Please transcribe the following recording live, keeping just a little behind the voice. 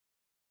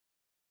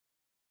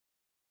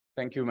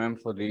Thank you, ma'am,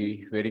 for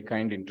the very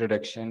kind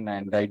introduction.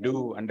 And I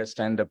do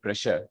understand the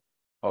pressure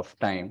of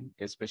time,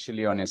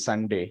 especially on a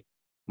Sunday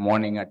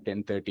morning at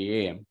 10:30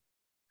 a.m.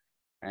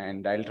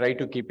 And I'll try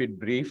to keep it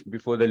brief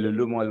before the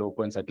Lulu Mall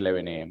opens at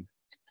 11 a.m.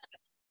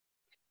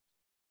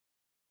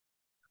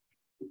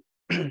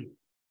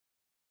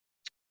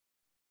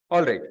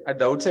 All right. At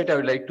the outset, I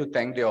would like to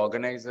thank the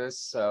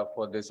organizers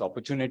for this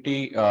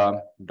opportunity,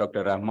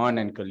 Dr. Rahman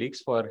and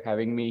colleagues for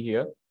having me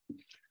here.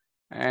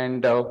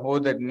 And over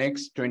the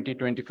next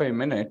 20-25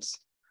 minutes,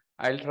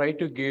 I'll try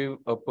to give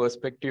a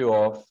perspective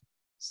of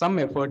some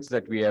efforts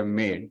that we have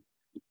made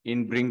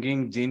in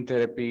bringing gene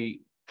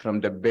therapy from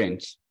the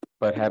bench,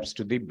 perhaps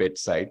to the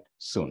bedside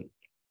soon.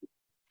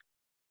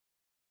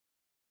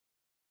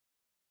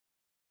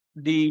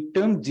 The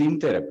term gene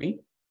therapy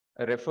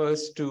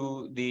refers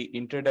to the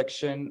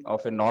introduction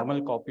of a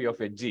normal copy of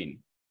a gene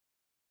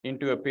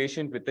into a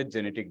patient with a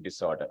genetic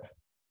disorder,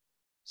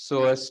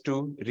 so as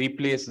to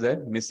replace the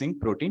missing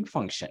protein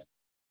function.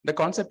 The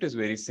concept is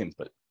very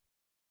simple.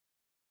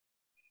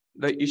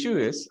 The issue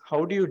is,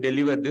 how do you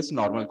deliver these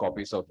normal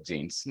copies of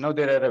genes? Now,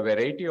 there are a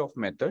variety of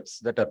methods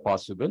that are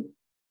possible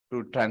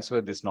to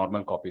transfer these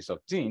normal copies of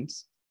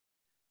genes.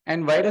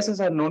 And viruses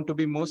are known to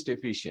be most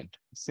efficient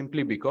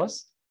simply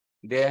because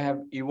they have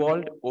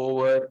evolved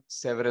over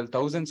several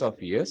thousands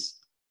of years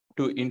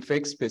to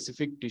infect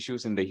specific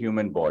tissues in the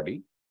human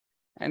body.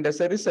 And as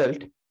a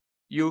result,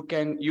 you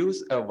can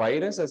use a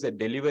virus as a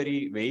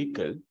delivery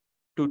vehicle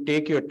to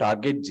take your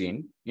target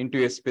gene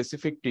into a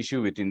specific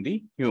tissue within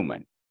the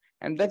human.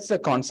 And that's the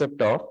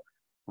concept of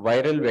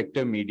viral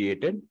vector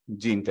mediated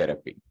gene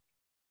therapy.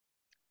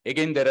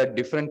 Again, there are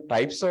different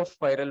types of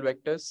viral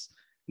vectors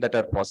that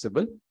are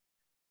possible.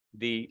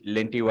 The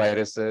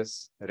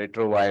lentiviruses,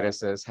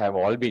 retroviruses have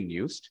all been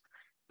used.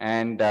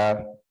 And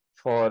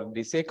for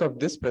the sake of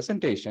this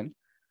presentation,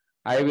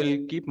 I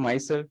will keep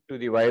myself to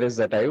the virus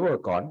that I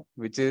work on,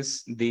 which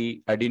is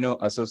the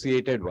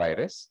adeno-associated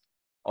virus,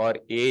 or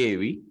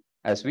AAV,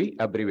 as we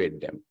abbreviate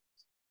them.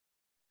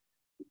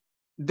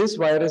 This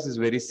virus is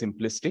very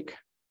simplistic,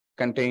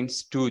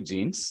 contains two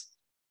genes,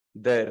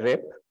 the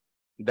rep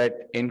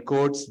that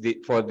encodes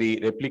for the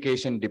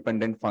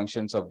replication-dependent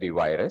functions of the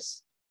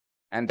virus,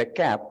 and the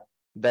cap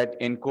that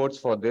encodes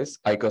for this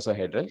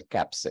icosahedral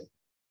capsid.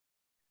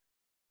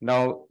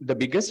 Now, the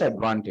biggest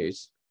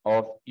advantage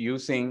of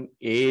using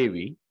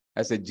AAV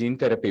as a gene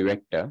therapy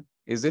vector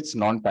is its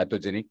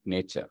non-pathogenic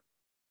nature.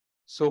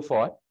 So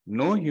far,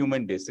 no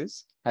human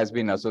disease has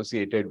been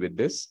associated with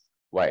this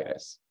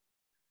virus.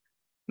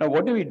 Now,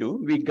 what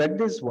do? We get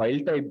these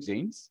wild type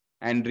genes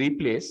and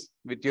replace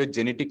with your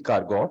genetic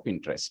cargo of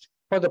interest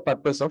for the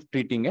purpose of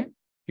treating a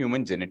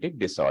human genetic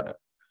disorder.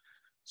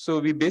 So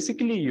we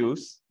basically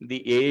use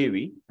the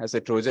AAV as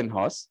a Trojan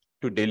horse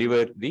to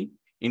deliver the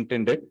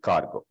intended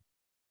cargo.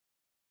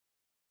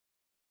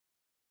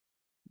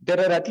 There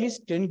are at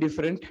least 10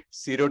 different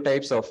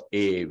serotypes of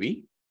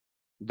AAV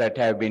that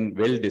have been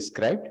well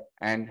described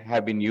and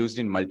have been used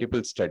in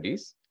multiple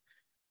studies.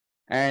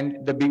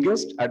 And the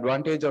biggest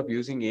advantage of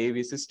using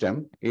AAV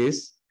system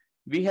is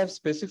we have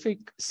specific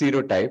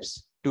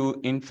serotypes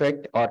to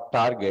infect or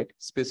target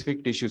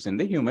specific tissues in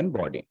the human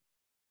body.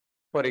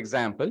 For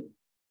example,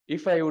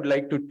 if I would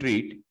like to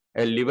treat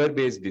a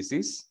liver-based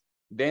disease,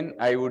 then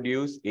I would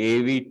use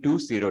AAV2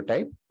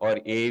 serotype or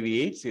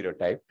AAV8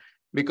 serotype,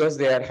 because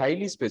they are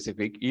highly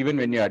specific even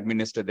when you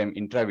administer them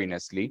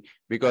intravenously,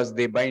 because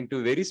they bind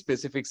to very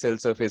specific cell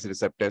surface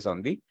receptors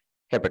on the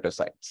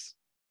hepatocytes.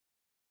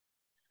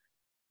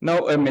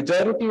 Now, a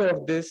majority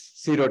of these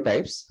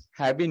serotypes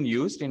have been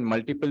used in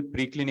multiple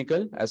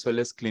preclinical as well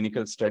as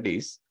clinical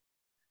studies.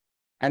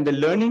 And the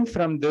learning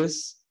from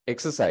this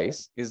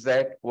exercise is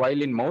that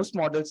while in mouse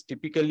models,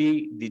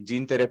 typically the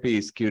gene therapy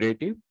is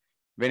curative,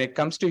 when it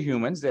comes to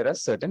humans, there are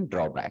certain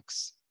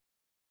drawbacks.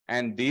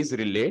 And these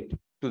relate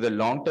to the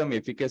long-term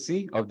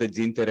efficacy of the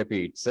gene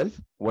therapy itself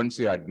once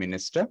you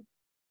administer.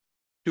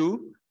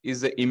 Two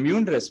is the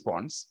immune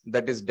response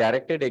that is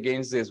directed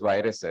against these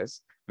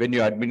viruses when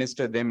you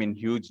administer them in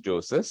huge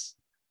doses.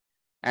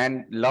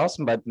 And last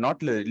but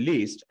not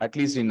least, at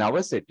least in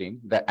our setting,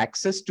 the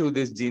access to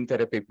these gene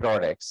therapy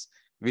products,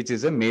 which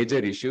is a major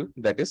issue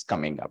that is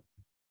coming up.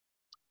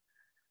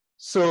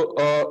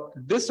 So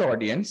this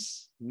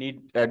audience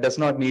does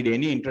not need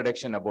any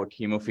introduction about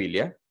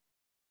hemophilia.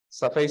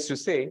 Suffice to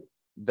say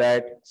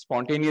that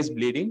spontaneous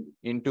bleeding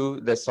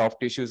into the soft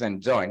tissues and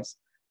joints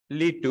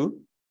lead to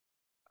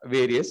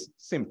various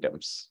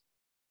symptoms.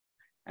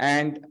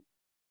 And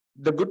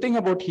the good thing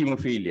about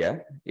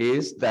hemophilia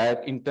is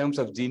that in terms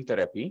of gene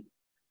therapy,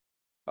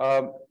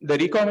 the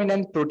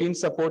recombinant protein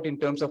support in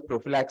terms of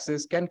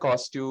prophylaxis can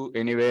cost you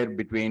anywhere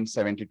between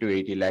 70 to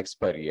 80 lakhs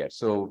per year.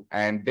 So,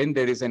 and then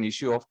there is an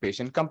issue of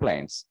patient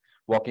compliance,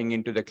 walking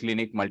into the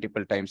clinic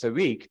multiple times a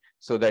week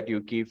so that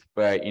you keep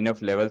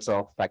enough levels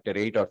of factor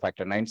 8 or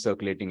factor 9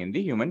 circulating in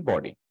the human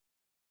body.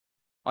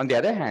 On the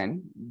other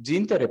hand,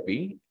 gene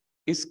therapy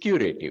is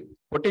curative.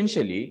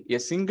 Potentially, a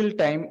single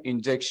time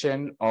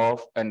injection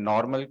of a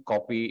normal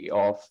copy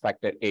of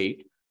factor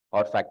 8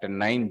 or factor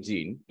 9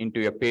 gene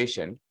into a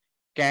patient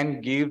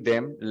can give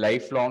them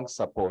lifelong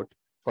support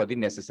for the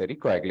necessary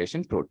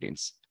coagulation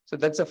proteins. So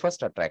that's the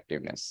first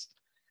attractiveness.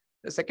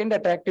 The second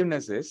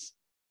attractiveness is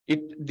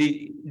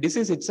the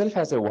disease itself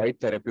has a wide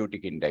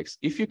therapeutic index.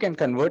 If you can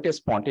convert a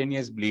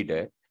spontaneous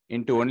bleeder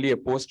into only a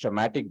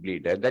post-traumatic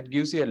bleeder, that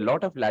gives you a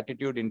lot of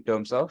latitude in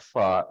terms of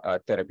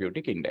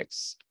therapeutic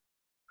index.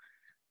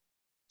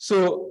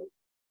 So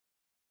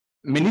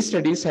many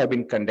studies have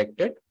been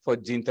conducted for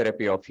gene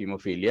therapy of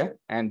hemophilia,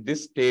 and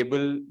this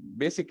table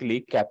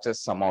basically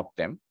captures some of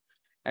them.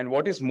 And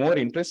what is more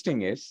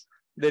interesting is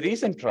the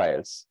recent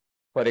trials.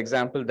 For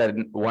example,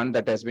 the one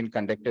that has been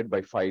conducted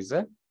by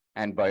Pfizer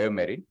and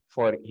BioMarin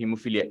for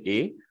hemophilia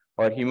A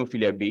or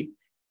hemophilia B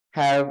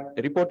have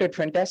reported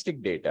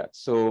fantastic data.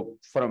 So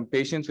from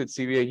patients with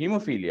severe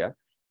hemophilia,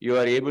 you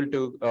are able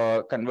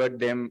to convert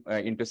them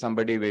into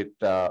somebody with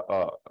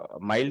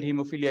mild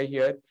hemophilia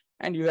here,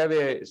 and you have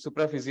a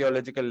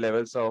supraphysiological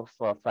levels of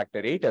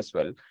factor 8 as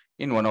well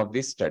in one of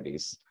these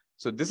studies.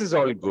 So this is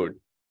all good.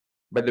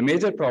 But the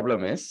major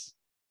problem is,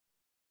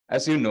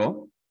 as you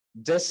know,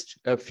 just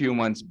a few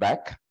months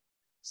back,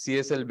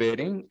 CSL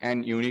Behring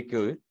and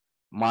Unicure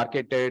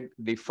marketed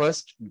the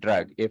first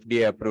drug,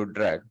 FDA-approved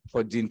drug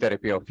for gene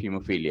therapy of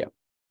hemophilia.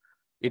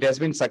 It has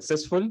been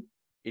successful.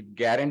 It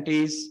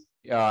guarantees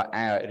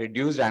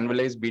reduced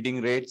annualized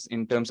bleeding rates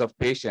in terms of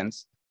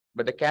patients.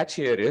 But the catch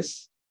here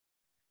is,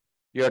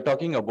 you are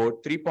talking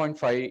about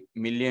 3.5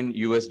 million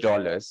US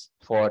dollars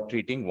for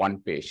treating one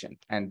patient.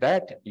 And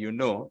that, you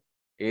know,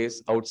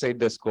 is outside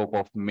the scope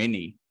of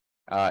many,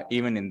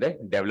 even in the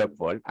developed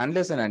world,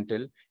 unless and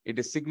until it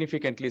is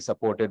significantly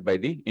supported by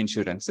the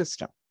insurance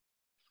system.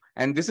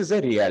 And this is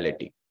a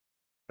reality,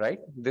 right?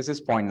 This is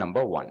point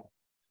number one.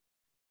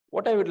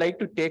 What I would like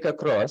to take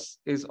across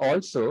is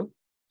also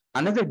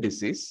another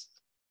disease,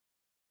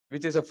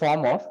 which is a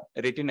form of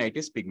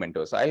retinitis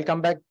pigmentosa. I'll come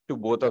back to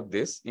both of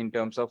this in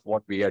terms of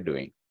what we are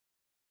doing.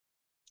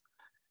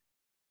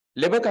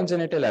 Leber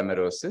congenital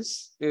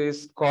amaurosis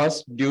is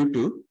caused due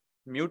to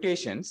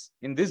mutations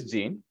in this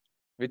gene,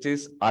 which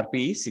is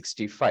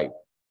RPE65,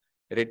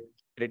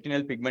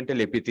 retinal pigmental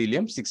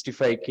epithelium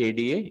 65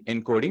 KDA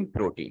encoding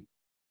protein.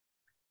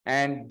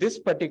 And this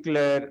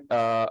particular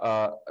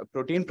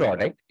protein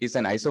product is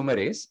an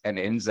isomerase, an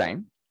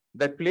enzyme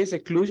that plays a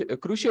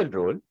crucial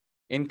role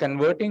in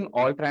converting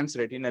all trans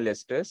retinal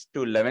esters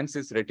to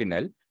 11-cis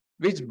retinal,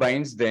 which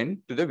binds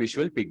then to the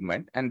visual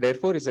pigment and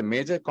therefore is a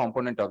major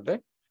component of the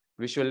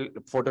visual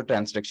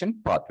phototransduction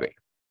pathway.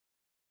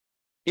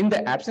 In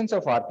the absence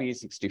of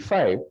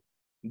RPE65,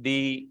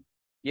 the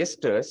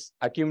esters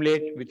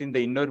accumulate within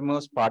the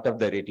innermost part of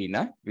the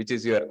retina, which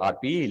is your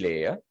RPE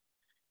layer,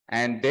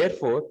 and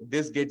therefore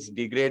this gets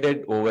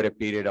degraded over a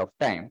period of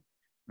time.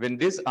 When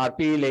this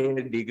RPE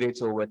layer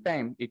degrades over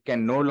time, it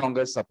can no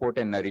longer support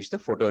and nourish the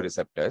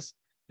photoreceptors,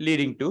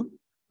 leading to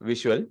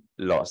visual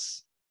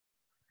loss.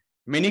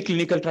 Many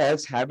clinical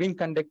trials have been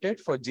conducted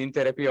for gene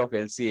therapy of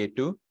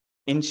LCA2.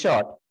 In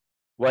short,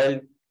 while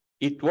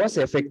it was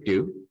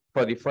effective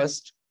for the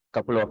first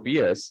couple of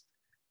years,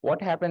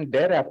 what happened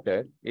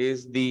thereafter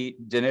is the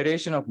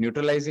generation of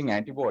neutralizing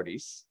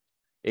antibodies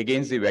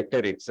against the vector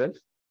itself,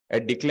 a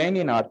decline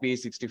in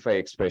RPE65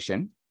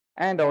 expression,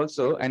 and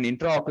also an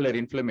intraocular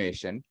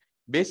inflammation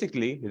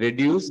basically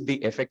reduce the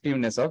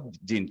effectiveness of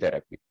gene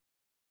therapy.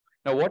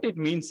 Now, what it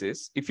means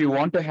is, if you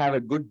want to have a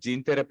good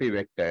gene therapy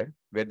vector,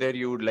 whether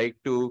you would like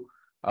to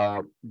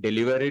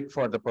deliver it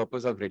for the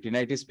purpose of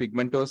retinitis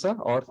pigmentosa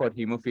or for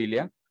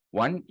hemophilia,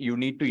 one, you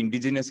need to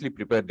indigenously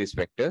prepare these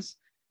vectors,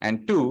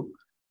 and two,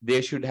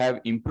 they should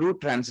have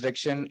improved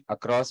transduction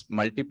across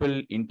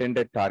multiple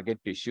intended target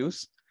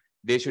tissues.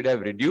 They should have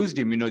reduced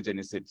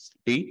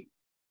immunogenicity,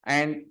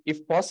 and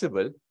if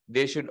possible,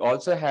 they should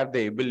also have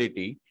the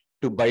ability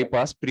to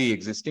bypass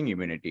pre-existing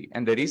immunity.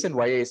 And the reason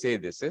why I say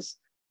this is,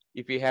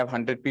 if we have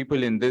 100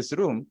 people in this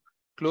room,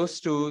 close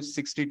to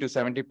 60 to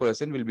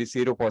 70% will be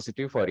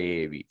seropositive for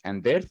AAV.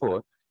 And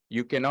therefore,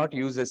 you cannot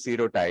use a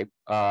serotype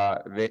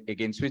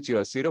against which you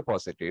are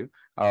seropositive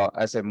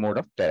as a mode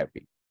of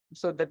therapy.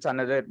 So that's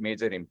another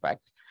major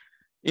impact.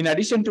 In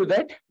addition to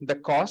that, the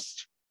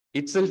cost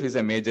itself is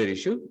a major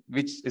issue,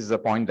 which is the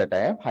point that I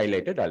have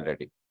highlighted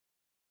already.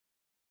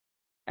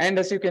 And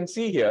as you can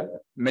see here,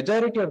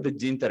 majority of the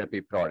gene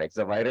therapy products,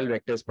 the viral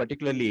vectors,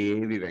 particularly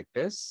AAV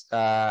vectors,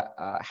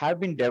 have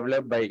been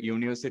developed by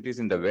universities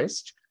in the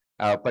West,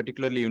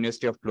 particularly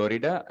University of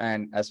Florida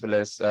and as well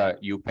as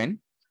UPenn.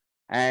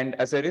 And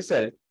as a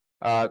result,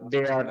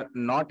 they are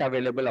not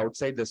available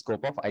outside the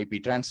scope of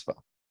IP transfer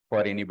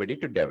for anybody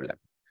to develop.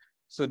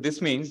 So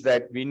this means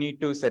that we need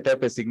to set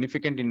up a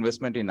significant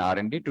investment in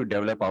R&D to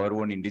develop our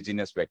own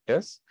indigenous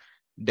vectors,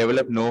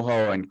 develop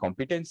know-how and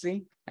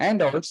competency,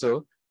 and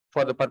also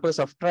for the purpose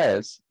of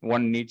trials,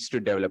 one needs to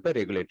develop a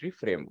regulatory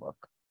framework.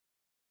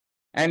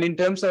 And in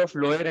terms of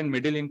lower and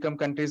middle income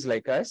countries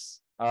like us,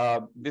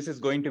 this is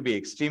going to be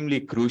extremely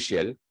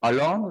crucial,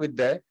 along with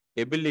the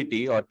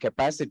ability or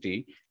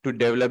capacity to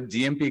develop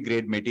GMP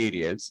grade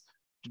materials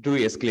to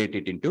escalate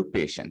it into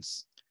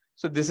patients.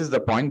 So this is the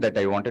point that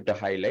I wanted to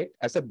highlight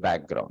as a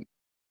background.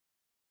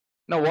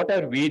 Now, what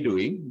are we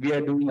doing? We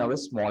are doing our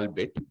small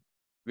bit,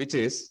 which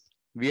is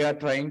we are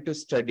trying to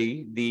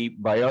study the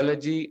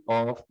biology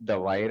of the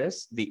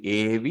virus, the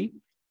AAV,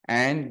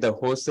 and the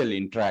host cell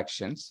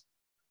interactions,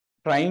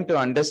 trying to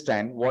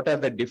understand what are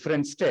the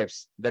different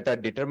steps that are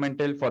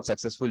detrimental for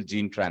successful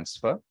gene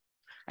transfer.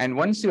 And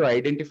once you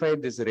identify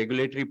these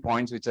regulatory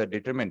points which are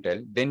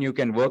detrimental, then you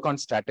can work on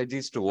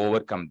strategies to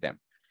overcome them.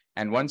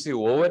 And once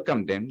you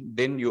overcome them,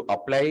 then you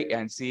apply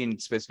and see in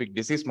specific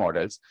disease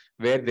models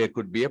where there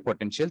could be a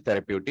potential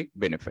therapeutic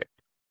benefit.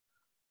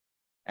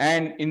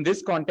 And in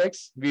this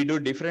context, we do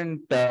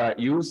different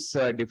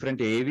different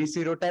AAV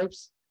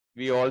serotypes.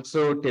 We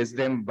also test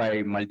them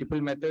by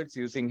multiple methods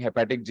using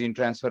hepatic gene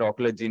transfer,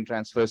 ocular gene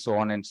transfer, so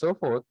on and so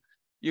forth,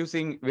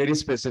 using very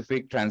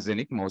specific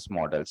transgenic mouse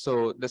models.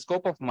 So the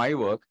scope of my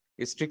work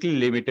is strictly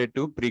limited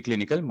to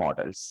preclinical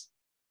models.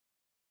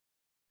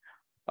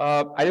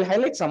 I'll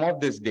highlight some of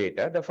this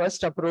data. The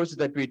first approach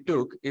that we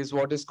took is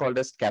what is called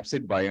as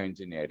capsid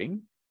bioengineering.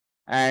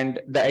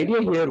 And the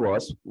idea here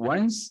was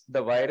once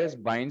the virus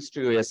binds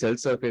to a cell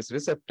surface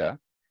receptor,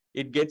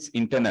 it gets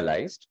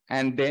internalized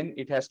and then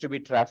it has to be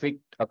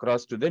trafficked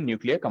across to the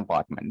nuclear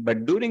compartment.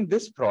 But during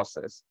this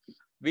process,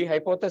 we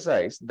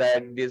hypothesized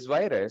that this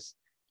virus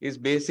is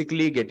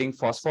basically getting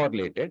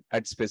phosphorylated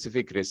at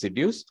specific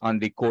residues on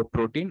the coat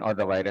protein or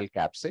the viral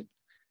capsid.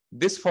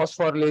 This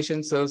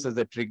phosphorylation serves as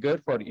a trigger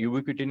for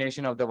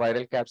ubiquitination of the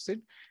viral capsid.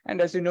 And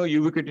as you know,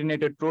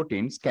 ubiquitinated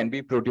proteins can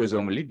be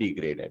proteasomally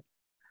degraded.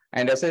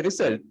 And as a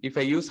result, if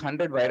I use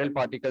 100 viral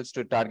particles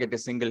to target a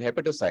single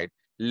hepatocyte,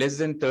 less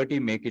than 30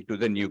 make it to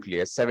the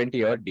nucleus,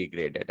 70 are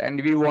degraded.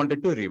 And we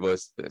wanted to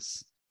reverse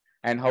this.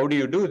 And how do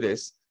you do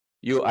this?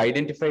 You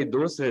identify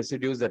those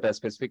residues that are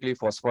specifically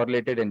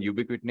phosphorylated and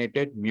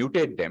ubiquitinated,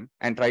 mutate them,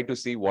 and try to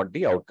see what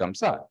the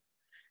outcomes are.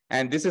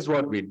 And this is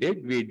what we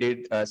did. We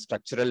did a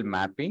structural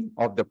mapping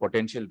of the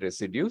potential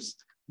residues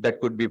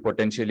that could be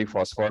potentially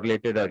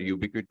phosphorylated or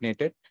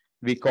ubiquitinated.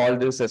 We call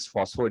this as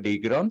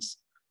phosphodigrons.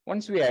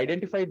 Once we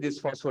identified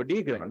these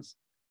phosphodigrons,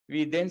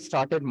 we then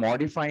started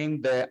modifying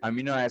the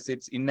amino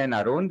acids in and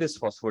around these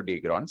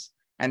phosphodigrons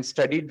and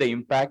studied the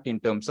impact in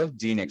terms of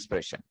gene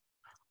expression.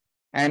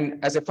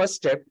 And as a first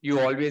step, you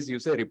always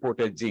use a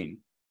reporter gene.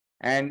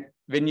 And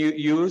when you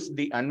use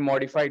the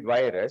unmodified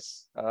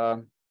virus,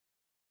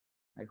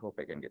 I hope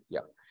I can get, yeah.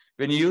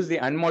 When you use the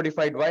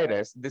unmodified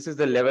virus, this is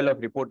the level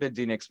of reported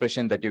gene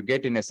expression that you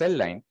get in a cell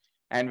line.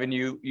 And when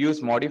you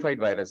use modified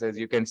virus, as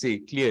you can see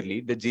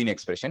clearly, the gene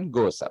expression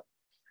goes up.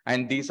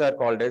 And these are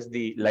called as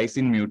the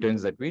lysine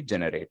mutants that we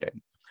generated.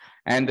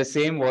 And the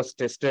same was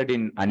tested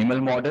in animal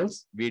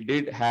models. We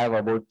did have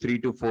about 3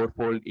 to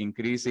 4-fold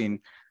increase in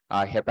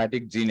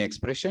hepatic gene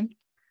expression.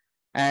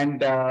 And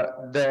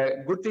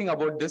the good thing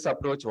about this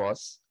approach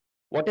was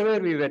whatever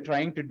we were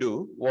trying to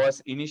do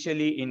was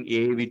initially in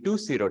AAV2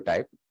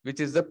 serotype, which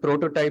is the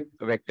prototype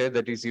vector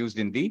that is used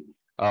in the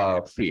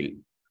field.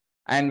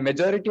 And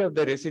majority of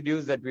the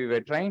residues that we were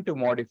trying to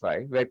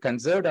modify were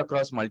conserved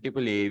across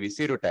multiple AAV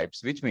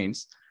serotypes, which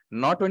means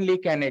not only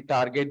can I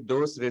target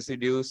those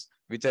residues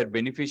which are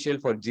beneficial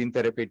for gene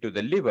therapy to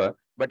the liver,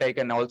 but I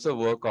can also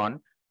work on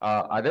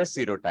other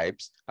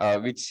serotypes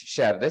which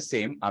share the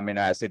same amino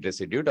acid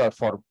residue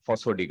or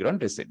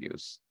phosphodigron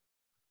residues.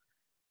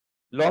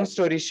 Long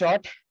story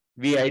short,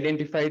 we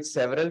identified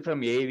several from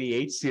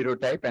AAV8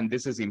 serotype, and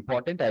this is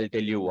important. I'll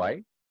tell you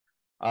why.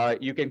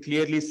 You can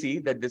clearly see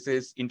that this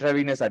is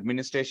intravenous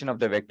administration of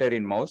the vector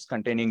in mouse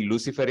containing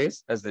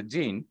luciferase as the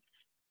gene.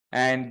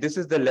 And this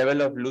is the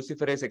level of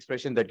luciferase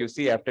expression that you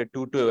see after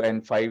 2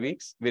 to 5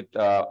 weeks with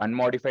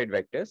unmodified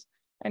vectors.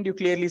 And you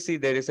clearly see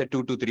there is a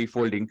 2 to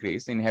 3-fold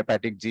increase in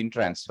hepatic gene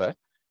transfer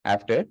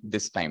after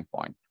this time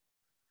point.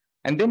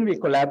 And then we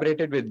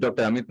collaborated with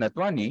Dr. Amit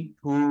Natwani,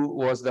 who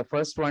was the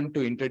first one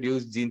to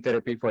introduce gene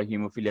therapy for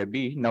hemophilia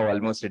B, now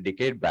almost a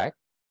decade back.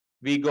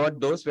 We got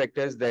those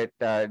vectors that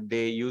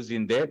they used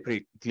in their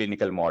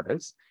preclinical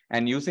models.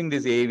 And using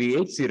this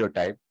AAV8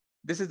 serotype,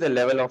 this is the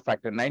level of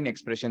factor 9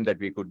 expression that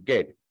we could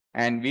get.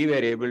 And we were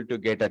able to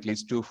get at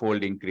least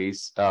 2-fold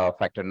increase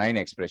factor 9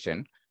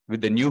 expression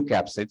with the new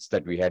capsids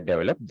that we had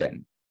developed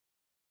then.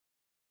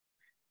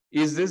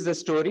 Is this the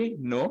story?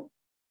 No.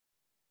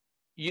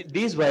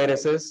 These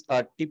viruses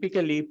are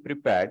typically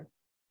prepared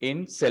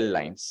in cell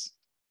lines.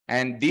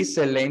 And these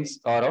cell lines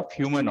are of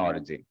human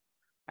origin.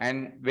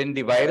 And when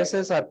the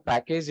viruses are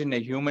packaged in a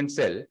human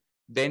cell,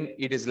 then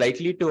it is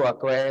likely to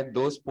acquire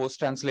those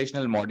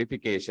post-translational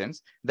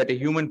modifications that a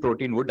human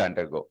protein would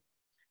undergo.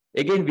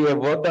 Again, we have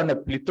worked on a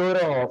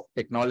plethora of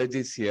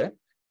technologies here.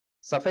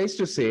 Suffice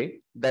to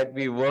say that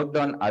we worked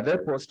on other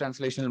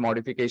post-translational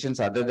modifications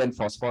other than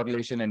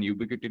phosphorylation and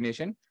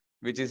ubiquitination,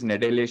 which is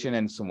nedylation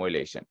and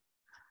sumolation.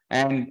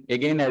 And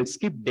again, I'll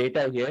skip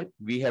data here.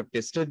 We have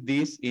tested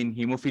these in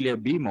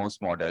hemophilia B mouse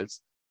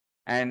models.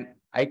 And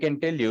I can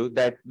tell you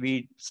that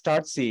we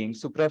start seeing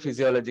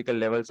supraphysiological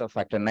levels of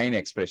factor 9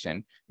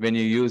 expression when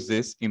you use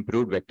this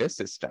improved vector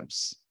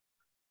systems.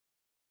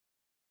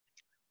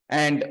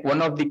 And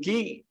one of the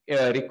key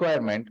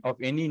requirement of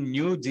any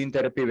new gene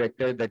therapy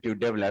vector that you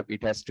develop,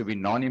 it has to be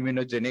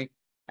non-immunogenic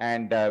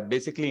And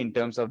basically, in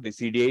terms of the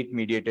CD8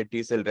 mediated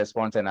T cell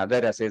response and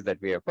other assays that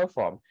we have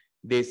performed,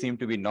 they seem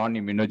to be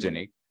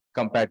non-immunogenic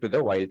compared to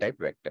the wild type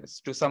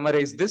vectors. To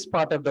summarize this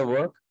part of the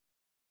work,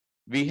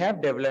 we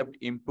have developed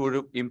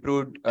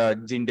improved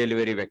gene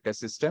delivery vector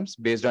systems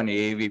based on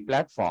AAV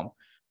platform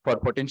for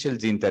potential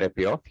gene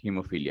therapy of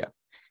hemophilia.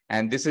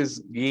 And this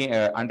is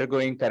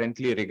undergoing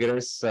currently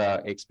rigorous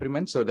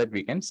experiments so that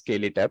we can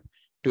scale it up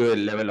to a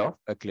level of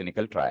a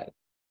clinical trial.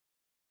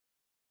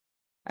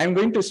 I'm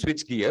going to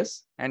switch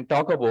gears and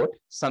talk about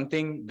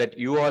something that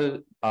you all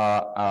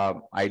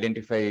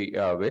identify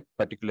with,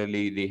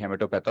 particularly the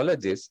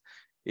hematopathologists,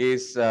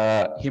 is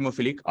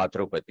hemophilic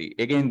arthropathy.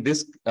 Again,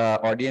 this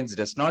audience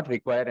does not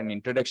require an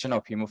introduction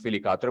of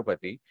hemophilic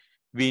arthropathy.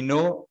 We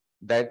know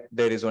that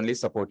there is only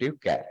supportive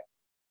care.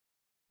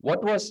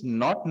 What was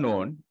not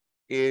known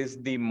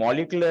is the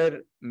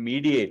molecular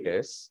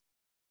mediators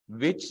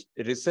which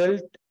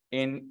result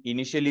in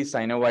initially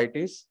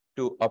synovitis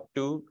to up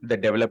to the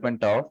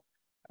development of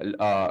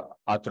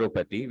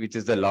arthropathy, which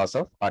is the loss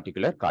of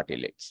articular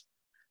cartilage.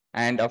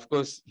 And of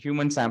course,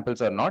 human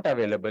samples are not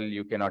available.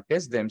 You cannot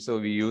test them. So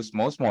we use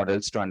mouse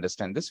models to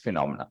understand this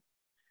phenomena.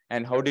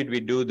 And how did we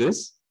do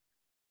this?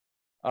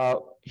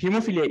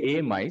 Hemophilia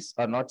A mice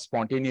are not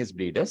spontaneous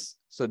bleeders.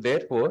 So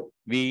therefore,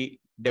 we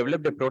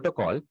developed a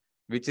protocol,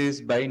 which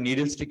is by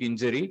needle stick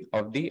injury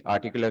of the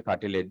articular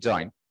cartilage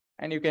joint.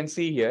 And you can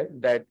see here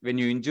that when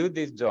you injure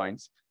these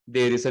joints,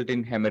 they result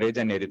in hemorrhage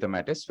and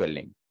erythematous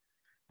swelling.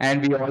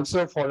 And we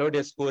also followed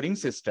a scoring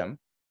system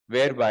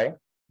whereby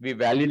we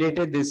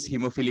validated this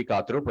hemophilic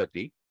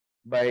arthropathy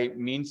by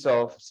means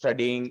of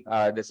studying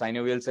the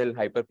synovial cell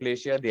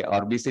hyperplasia, the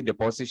RBC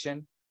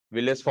deposition,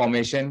 villus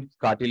formation,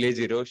 cartilage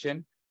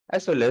erosion,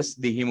 as well as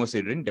the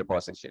hemosiderin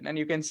deposition. And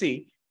you can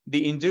see the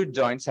injured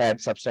joints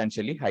had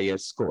substantially higher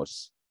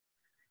scores.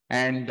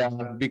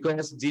 And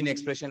because gene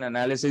expression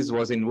analysis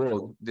was in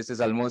vogue, this is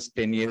almost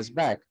 10 years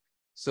back.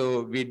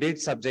 So we did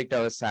subject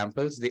our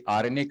samples, the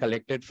RNA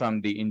collected from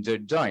the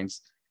injured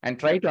joints, and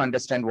try to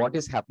understand what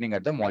is happening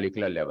at the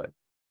molecular level.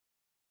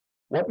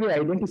 What we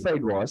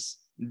identified was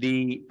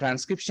the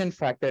transcription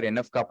factor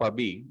NF-kappa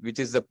B, which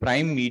is the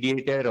prime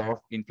mediator of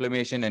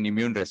inflammation and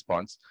immune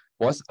response,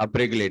 was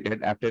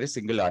upregulated after a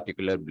single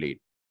articular bleed.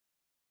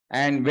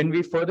 And when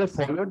we further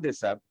followed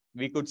this up,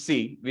 we could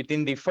see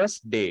within the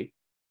first day,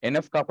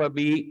 NF-kappa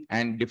B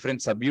and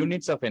different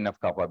subunits of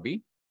NF-kappa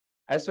B,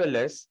 as well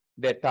as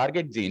their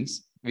target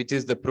genes, which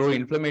is the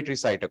pro-inflammatory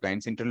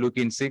cytokines,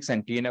 interleukin-6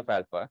 and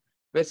TNF-alpha,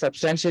 were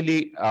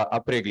substantially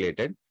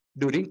upregulated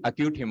during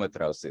acute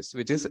hematosis,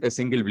 which is a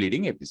single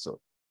bleeding episode.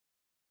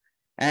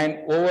 And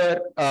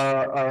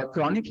over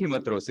chronic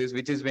hematosis,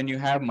 which is when you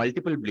have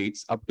multiple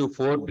bleeds, up to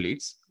 4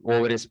 bleeds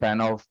over a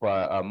span of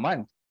a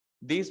month,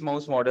 these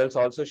mouse models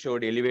also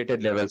showed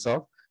elevated levels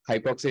of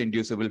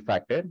hypoxia-inducible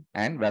factor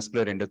and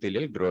vascular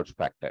endothelial growth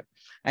factor.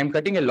 I'm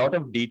cutting a lot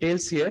of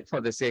details here for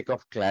the sake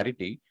of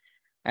clarity.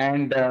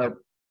 And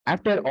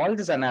after all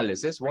this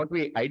analysis, what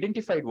we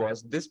identified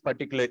was this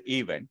particular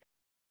event.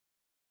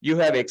 You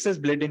have excess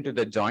blood into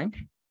the joint.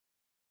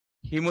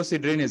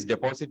 Hemosiderin is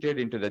deposited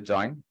into the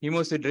joint.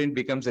 Hemosiderin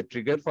becomes a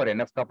trigger for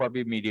NF-kappa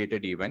B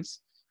mediated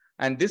events.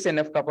 And this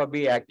NF-kappa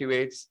B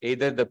activates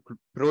either the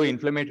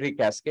pro-inflammatory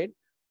cascade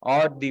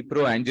or the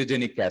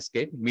pro-angiogenic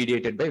cascade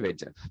mediated by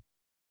VEGF.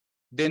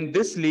 Then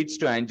this leads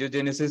to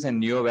angiogenesis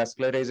and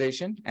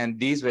neovascularization. And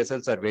these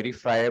vessels are very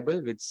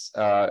friable with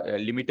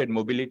limited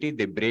mobility.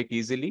 They break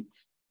easily.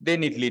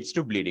 Then it leads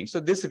to bleeding. So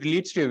this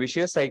leads to a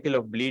vicious cycle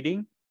of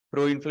bleeding,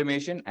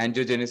 pro-inflammation,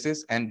 angiogenesis,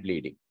 and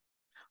bleeding.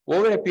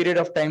 Over a period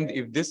of time,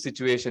 if this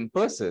situation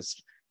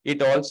persists,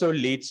 it also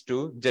leads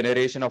to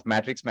generation of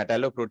matrix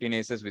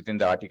metalloproteinases within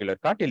the articular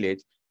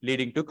cartilage,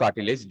 leading to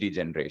cartilage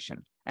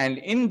degeneration. And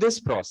in this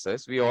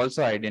process, we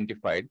also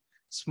identified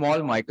small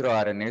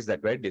microRNAs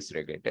that were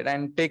dysregulated.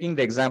 And taking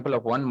the example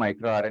of one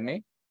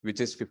microRNA, which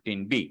is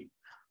 15B.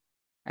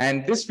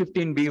 And this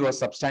 15B was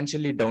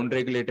substantially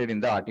downregulated in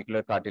the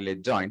articular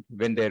cartilage joint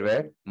when there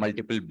were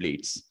multiple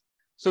bleeds.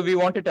 So we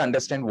wanted to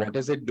understand what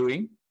is it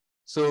doing.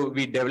 So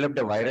we developed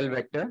a viral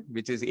vector,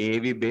 which is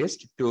AAV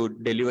based, to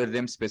deliver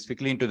them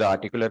specifically into the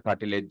articular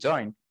cartilage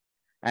joint.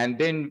 And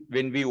then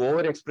when we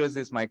overexpress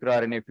this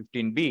microRNA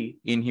 15B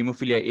in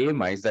hemophilia A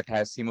mice that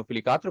has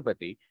hemophilic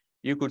arthropathy,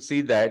 you could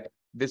see that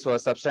this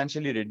was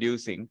substantially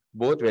reducing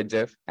both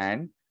VEGF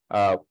and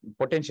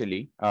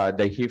potentially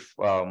the HIF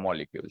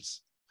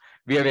molecules.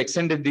 We have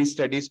extended these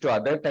studies to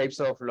other types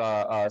of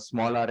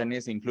small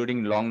RNAs,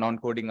 including long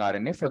non-coding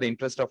RNA. For the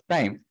interest of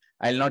time,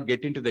 I'll not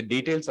get into the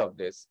details of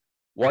this.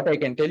 What I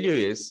can tell you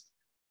is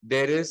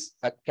there is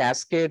a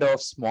cascade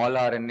of small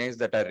RNAs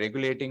that are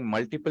regulating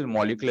multiple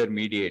molecular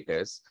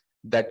mediators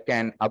that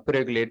can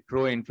upregulate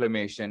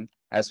pro-inflammation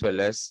as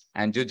well as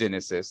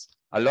angiogenesis,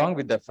 along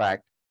with the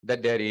fact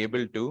that they are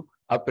able to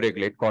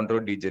upregulate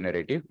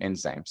chondrodegenerative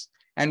enzymes.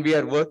 And we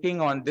are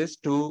working on this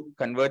to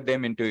convert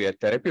them into a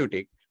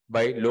therapeutic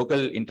by local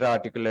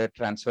intra-articular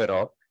transfer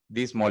of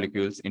these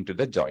molecules into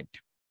the joint.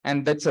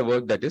 And that's a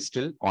work that is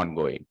still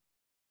ongoing.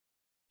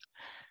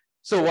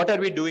 So what are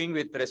we doing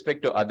with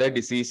respect to other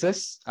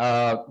diseases?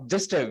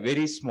 Just a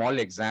very small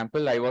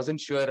example. I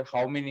wasn't sure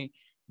how many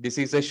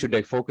diseases should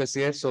I focus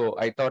here. So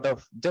I thought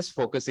of just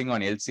focusing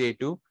on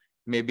LCA2,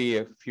 maybe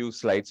a few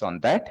slides on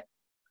that.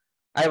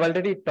 I've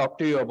already talked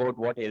to you about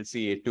what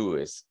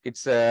LCA2 is.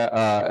 It's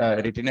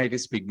a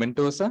retinitis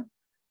pigmentosa,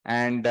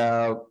 and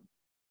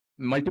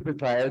multiple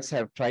trials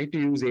have tried to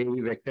use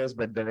AAV vectors,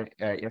 but the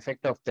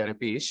effect of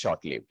therapy is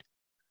short-lived.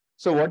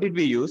 So what did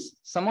we use?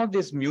 Some of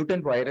these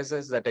mutant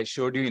viruses that I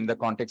showed you in the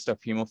context of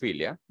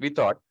hemophilia, we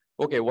thought,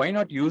 okay, why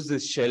not use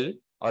this shell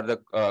or the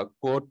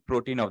core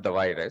protein of the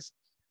virus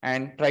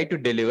and try to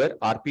deliver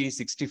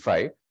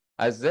RPE65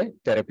 as the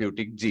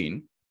therapeutic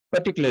gene,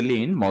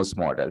 particularly in mouse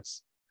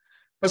models.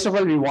 First of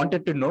all, we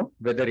wanted to know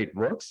whether it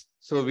works.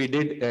 So we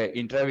did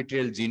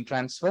intravitreal gene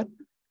transfer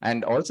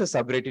and also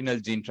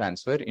subretinal gene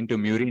transfer into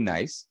murine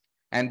eyes.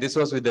 And this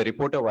was with the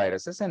reporter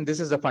viruses. And this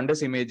is the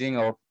fundus imaging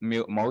of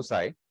mouse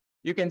eye.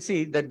 You can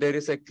see that there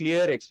is a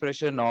clear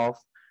expression of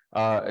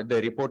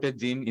the reported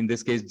gene, in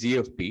this case,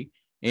 GFP,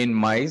 in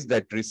mice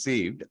that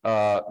received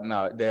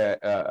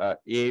the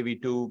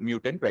AAV2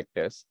 mutant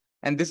vectors.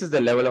 And this is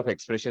the level of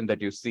expression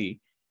that you see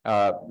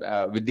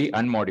with the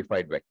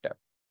unmodified vector.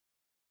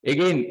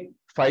 Again,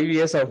 5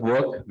 years of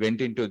work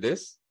went into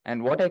this.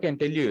 And what I can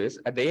tell you is,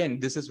 at the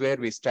end, this is where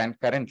we stand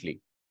currently.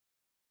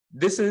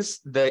 This is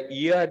the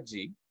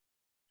ERG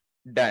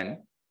done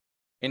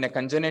in a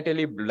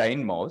congenitally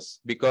blind mouse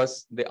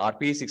because the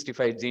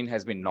RPE65 gene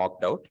has been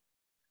knocked out.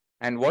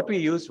 And what we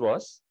used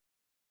was,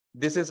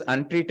 this is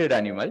untreated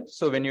animal.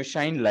 So when you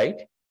shine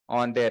light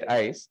on their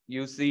eyes,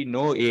 you see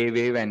no A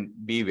wave and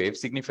B wave,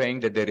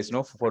 signifying that there is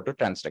no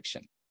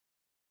phototransduction.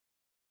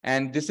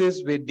 And this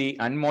is with the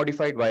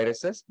unmodified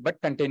viruses,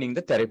 but containing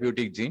the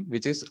therapeutic gene,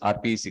 which is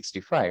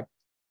RPE65.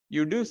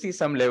 You do see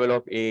some level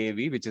of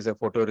AAV, which is a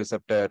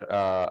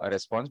photoreceptor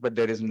response, but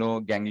there is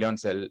no ganglion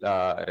cell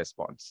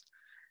response.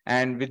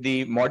 And with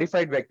the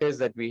modified vectors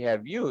that we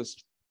have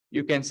used,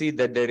 you can see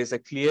that there is a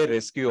clear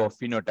rescue of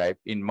phenotype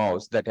in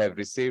mouse that have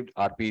received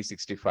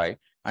RPE65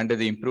 under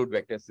the improved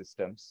vector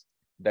systems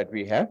that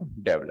we have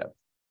developed.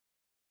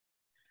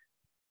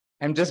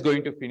 I'm just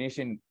going to finish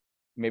in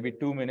maybe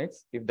 2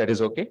 minutes, if that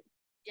is okay.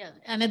 Yeah,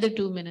 another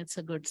 2 minutes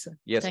are good, sir.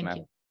 Yes,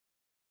 ma'am.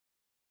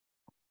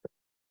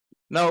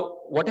 Now,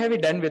 what have we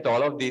done with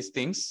all of these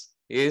things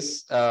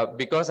is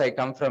because I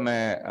come from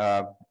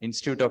a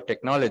Institute of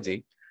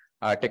Technology,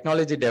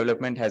 technology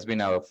development has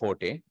been our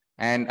forte.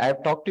 And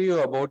I've talked to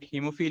you about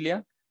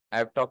hemophilia.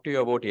 I've talked to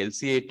you about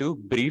LCA2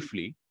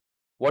 briefly.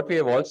 What we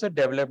have also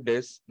developed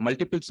is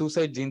multiple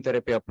suicide gene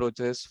therapy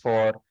approaches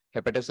for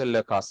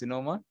hepatocellular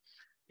carcinoma,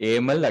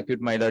 AML,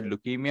 acute myeloid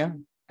leukemia,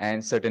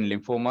 and certain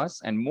lymphomas.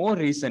 And more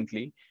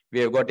recently, we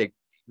have got a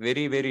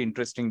very, very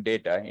interesting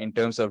data in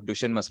terms of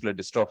Duchenne muscular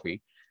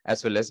dystrophy,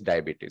 as well as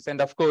diabetes.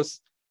 And of course,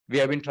 we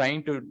have been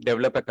trying to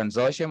develop a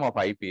consortium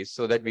of IPs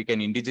so that we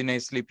can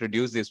indigenously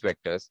produce these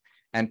vectors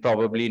and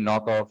probably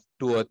knock off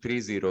 2 or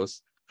 3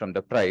 zeros from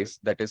the price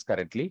that is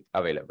currently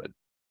available.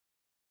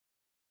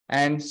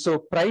 And so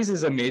price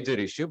is a major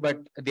issue, but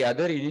the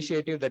other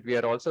initiative that we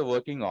are also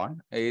working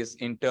on is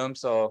in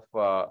terms of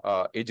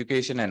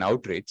education and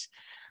outreach.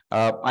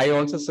 I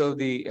also serve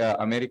the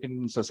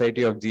American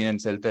Society of Gene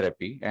and Cell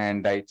Therapy,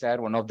 and I chair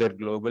one of their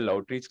global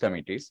outreach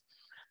committees.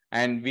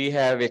 And we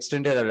have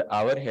extended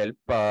our help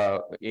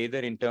either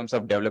in terms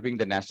of developing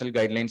the national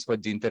guidelines for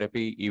gene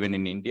therapy, even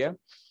in India,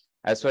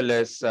 as well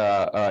as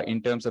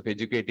in terms of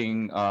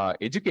educating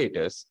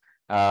educators,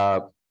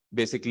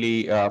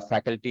 basically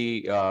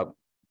faculty.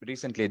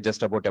 Recently,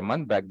 just about a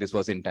month back, this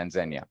was in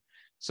Tanzania.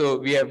 So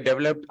we have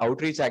developed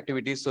outreach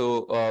activities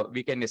so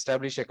we can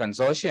establish a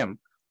consortium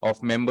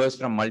of members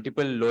from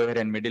multiple lower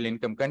and middle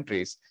income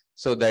countries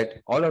so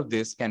that all of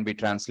this can be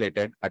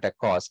translated at a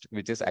cost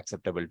which is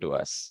acceptable to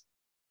us.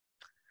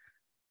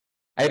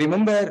 I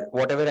remember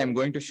whatever I'm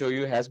going to show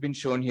you has been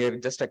shown here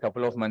just a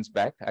couple of months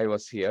back. I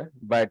was here,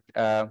 but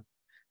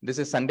this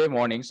is Sunday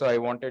morning, so I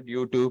wanted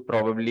you to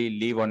probably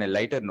leave on a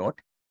lighter note.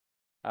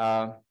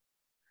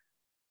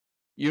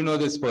 You know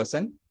this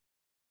person?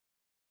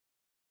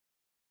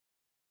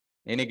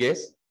 Any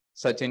guess?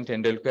 Sachin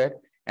Tendulkar.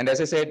 And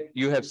as I said,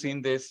 you have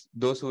seen this,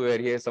 those who were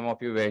here, some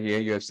of you were here,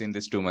 you have seen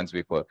this 2 months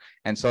before.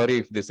 And sorry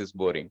if this is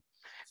boring.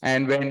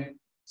 And when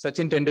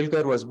Sachin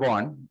Tendulkar was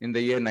born in the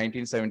year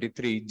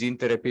 1973, gene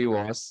therapy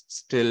was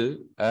still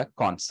a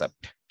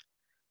concept.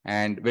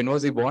 And when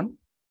was he born?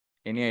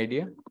 Any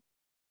idea?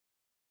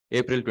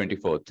 April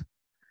 24th.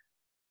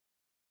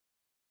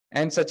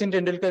 And Sachin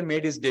Tendulkar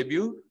made his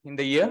debut in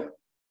the year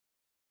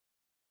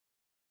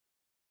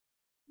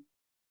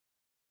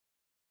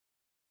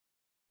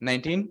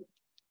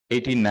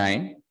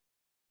 1989,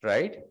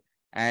 right?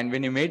 And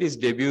when he made his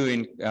debut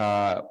in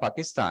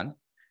Pakistan,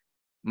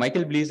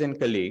 Michael Blees and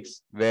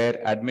colleagues were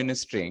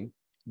administering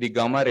the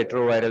gamma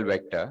retroviral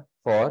vector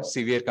for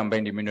severe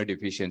combined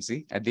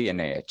immunodeficiency at the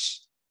NIH.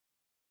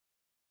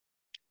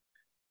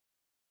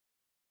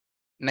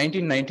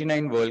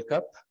 1999 World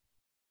Cup.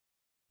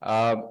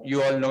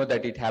 You all know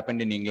that it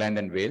happened in England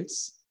and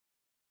Wales.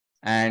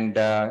 And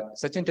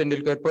Sachin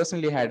Tendulkar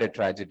personally had a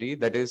tragedy.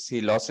 That is,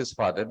 he lost his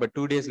father, but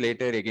 2 days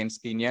later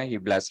against Kenya, he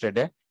blasted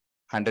a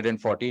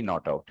 140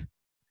 not out.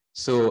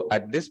 So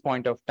at this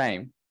point of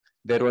time,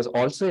 there was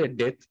also a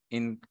death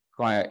in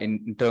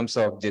terms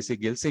of Jesse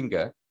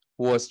Gilsinger,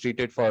 who was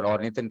treated for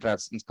ornithine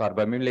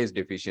carbamylase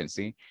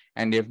deficiency,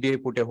 and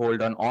FDA put a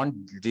hold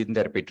on gene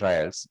therapy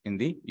trials in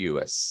the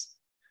US.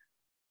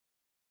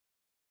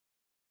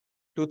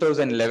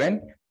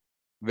 2011,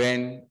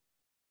 when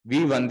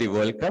we won the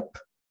World Cup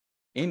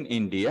in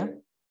India,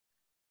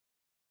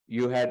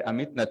 you had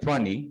Amit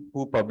Nathwani,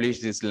 who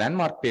published this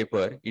landmark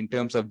paper in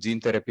terms of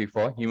gene therapy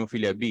for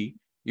hemophilia B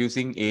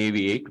using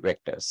AAV8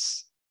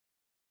 vectors.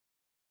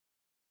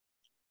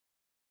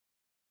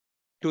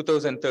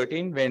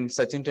 2013, when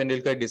Sachin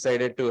Tendulkar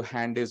decided to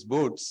hand his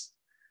boots,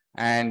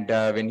 and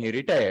when he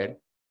retired,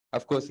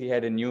 of course, he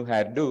had a new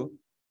hairdo,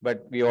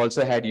 but we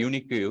also had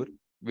Unicure,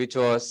 which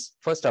was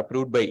first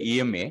approved by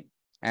EMA,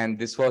 and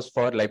this was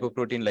for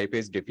lipoprotein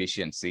lipase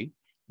deficiency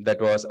that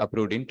was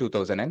approved in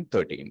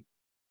 2013.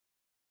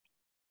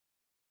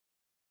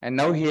 And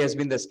now he has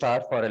been the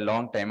star for a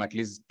long time, at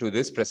least to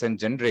this present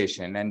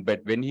generation.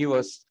 But when he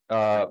was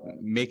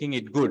making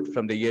it good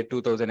from the year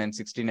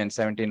 2016 and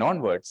 17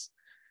 onwards,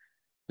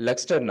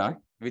 Luxturna,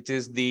 which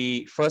is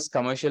the first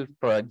commercial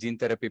gene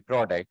therapy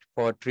product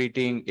for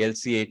treating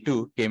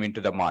LCA2, came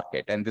into the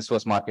market, and this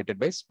was marketed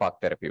by Spark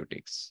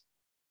Therapeutics.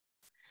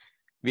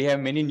 We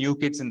have many new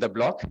kids in the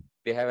block.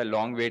 They have a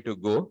long way to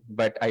go,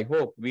 but I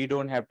hope we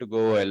don't have to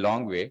go a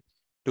long way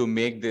to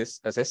make this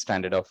as a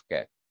standard of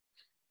care.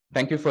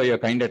 Thank you for your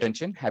kind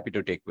attention. Happy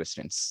to take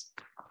questions.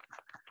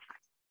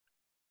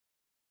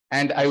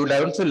 And I would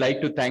also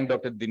like to thank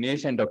Dr.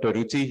 Dinesh and Dr.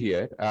 Ruchi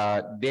here.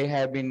 They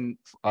have been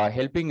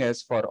helping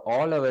us for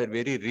all our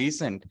very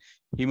recent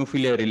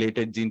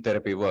hemophilia-related gene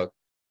therapy work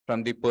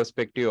from the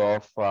perspective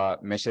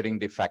of measuring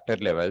the factor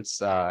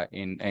levels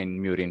in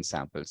murine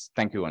samples.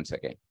 Thank you once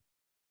again.